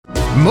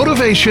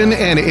Motivation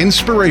and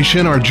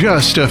inspiration are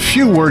just a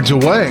few words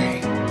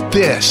away.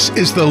 This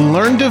is the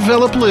Learn,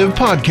 Develop, Live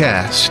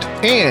podcast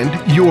and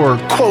your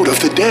quote of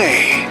the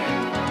day.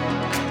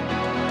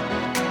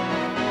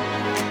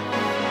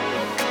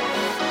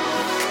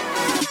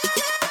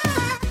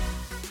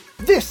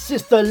 This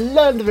is the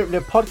Learn, Develop,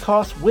 Live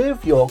podcast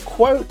with your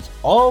quote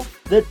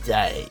of the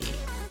day.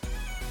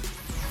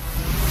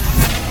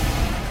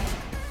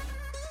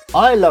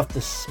 I love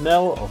the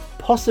smell of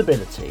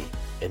possibility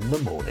in the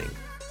morning.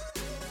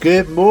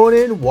 Good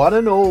morning, one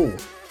and all.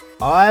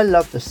 I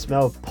love the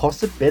smell of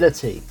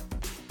possibility.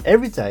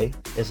 Every day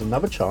is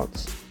another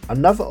chance,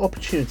 another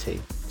opportunity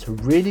to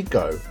really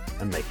go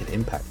and make an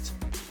impact.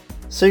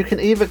 So you can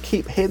either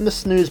keep hitting the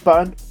snooze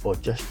button or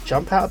just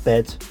jump out of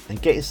bed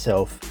and get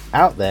yourself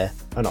out there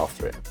and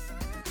after it.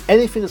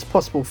 Anything is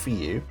possible for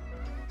you.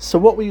 So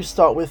what will you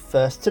start with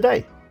first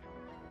today?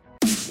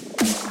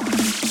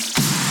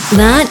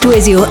 That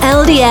was your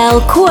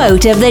LDL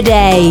quote of the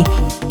day.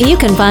 You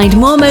can find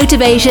more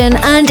motivation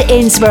and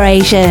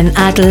inspiration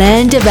at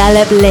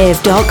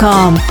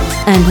learndeveloplive.com.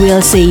 And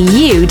we'll see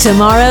you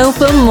tomorrow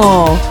for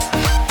more.